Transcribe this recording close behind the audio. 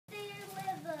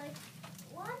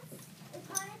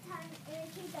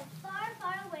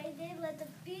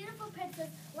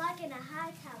princess like in a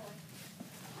high tower.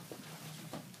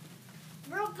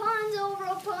 Rapunzel,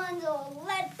 Rapunzel,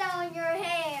 let down your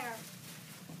hair.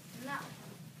 Not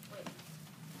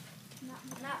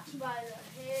by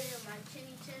the hair of my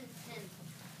chinny chin chin.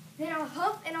 Then I'll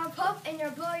huff and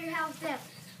you'll blow your house down.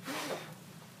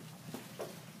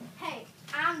 Hey,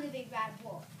 I'm the big bad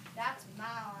wolf. That's my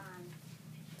line.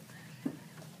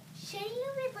 Shouldn't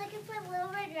you be looking for Little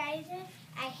Red Riding Hood?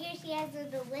 I hear she has the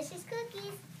delicious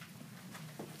cookies.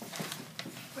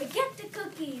 Forget the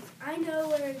cookies. I know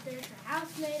where there's a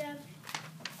house made of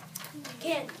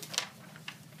candy.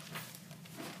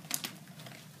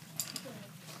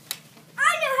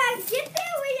 I know how to get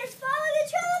there. We just follow the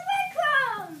trail of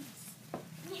breadcrumbs.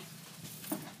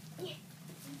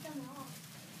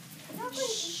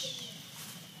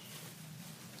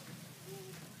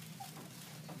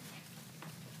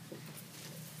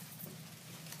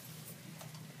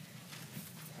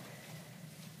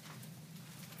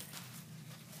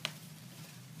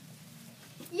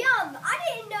 Yum! I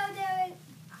didn't know there was...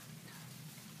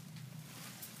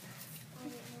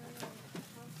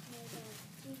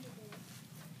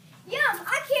 Yum!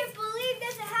 I can't believe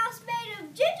there's a house made of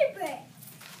gingerbread.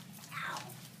 Ow!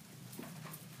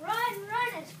 Run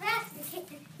as fast as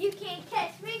you can't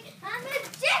catch me. I'm a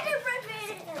gingerbread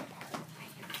man.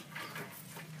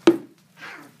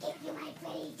 I'll give you my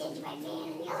pretty gingerbread man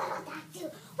and your little dog too.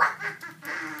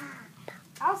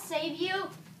 I'll save you.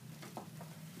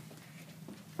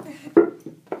 I'm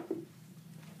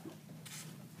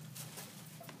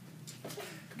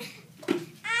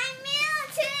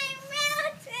melting.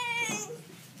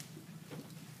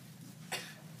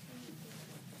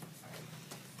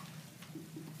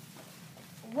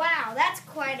 Wow, that's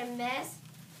quite a mess.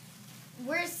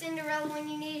 Where's Cinderella when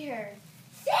you need her?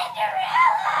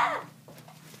 Cinderella!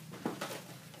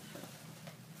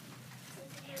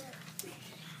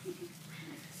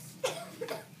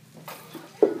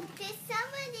 Did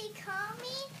somebody call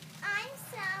me? I'm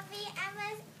sorry. I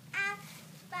was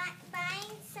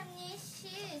buying some new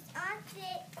shoes. Aren't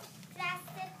they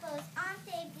slippers? Aren't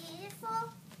they beautiful?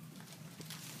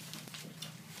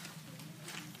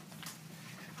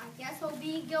 I guess I'll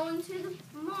be going to the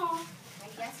mall. I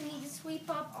guess I need to sweep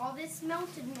up all this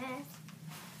melted mess.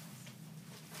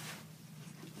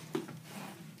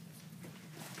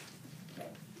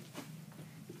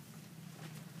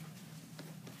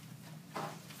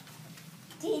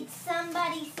 Did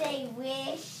somebody say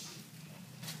wish?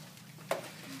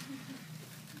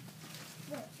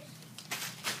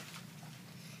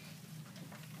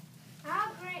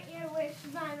 I'll grant your wish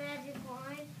with my magic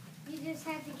wand. You just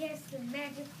have to guess the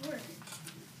magic word.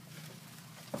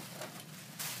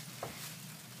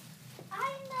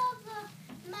 I know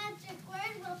the magic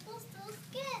word ruffles the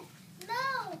skin.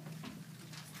 No.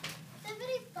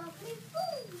 Bibbidi bobbidi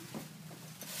boo.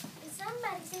 Did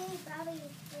somebody say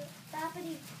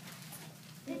bobbidi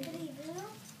bibbidi boo?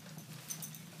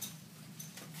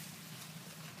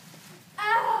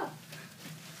 Oh!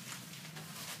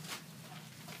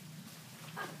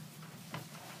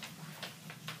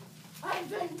 I've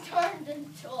been turned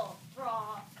into a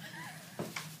frog.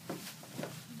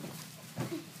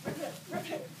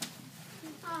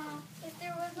 If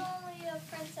there was only a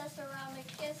princess around to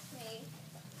kiss me.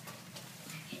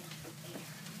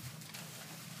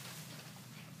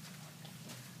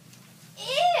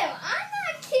 Ew, I'm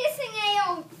not kissing a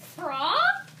old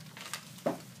frog.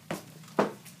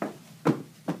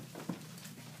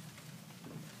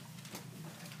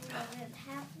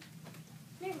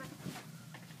 Never mind.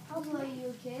 I'll blow you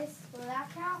a kiss. Will that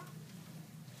count?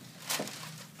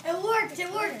 It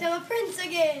worked. I'm a prince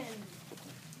again.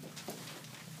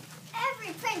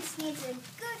 Every prince needs a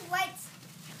good white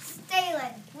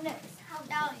stallion. Who knows? How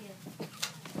dahlia.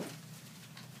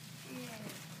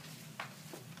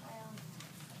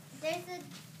 There's a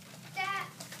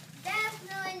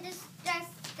damsel in distress.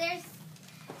 There's